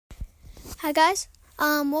Hi guys,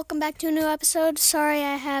 welcome back to a new episode. Sorry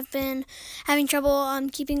I have been having trouble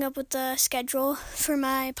keeping up with the schedule for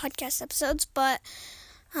my podcast episodes, but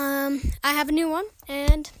I have a new one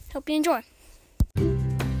and hope you enjoy.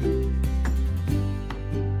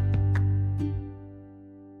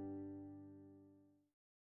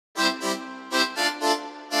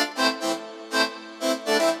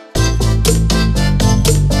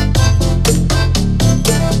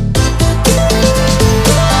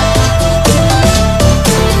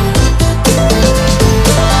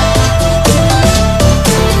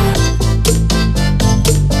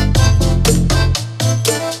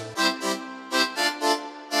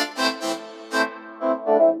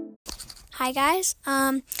 Hi guys,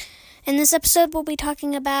 in this episode we'll be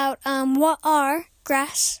talking about what are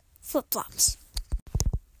grass flip-flops.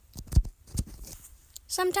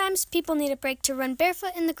 Sometimes people need a break to run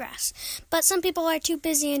barefoot in the grass, but some people are too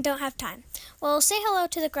busy and don't have time. Well, say hello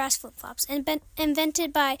to the grass flip-flops,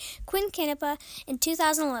 invented by Quinn Canepa in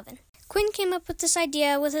 2011. Quinn came up with this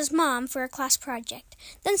idea with his mom for a class project,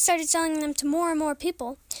 then started selling them to more and more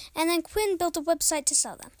people, and then Quinn built a website to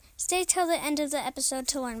sell them. Stay till the end of the episode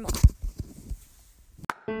to learn more.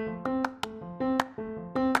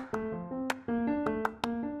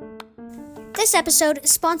 This episode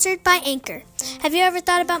is sponsored by Anchor. Have you ever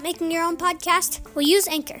thought about making your own podcast? Well, use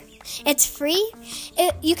Anchor. It's free,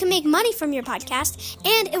 you can make money from your podcast,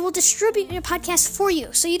 and it will distribute your podcast for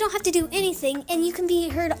you, so you don't have to do anything, and you can be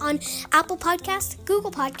heard on Apple Podcasts,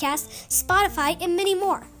 Google Podcasts, Spotify, and many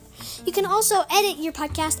more. You can also edit your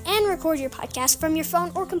podcast and record your podcast from your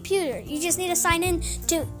phone or computer. You just need to sign in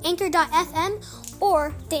to Anchor.fm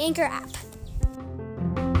or the Anchor app.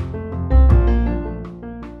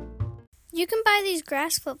 You can buy these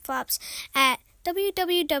grass flip-flops at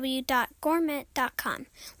www.gourmet.com.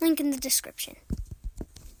 Link in the description.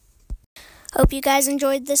 Hope you guys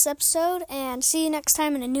enjoyed this episode, and see you next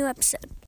time in a new episode.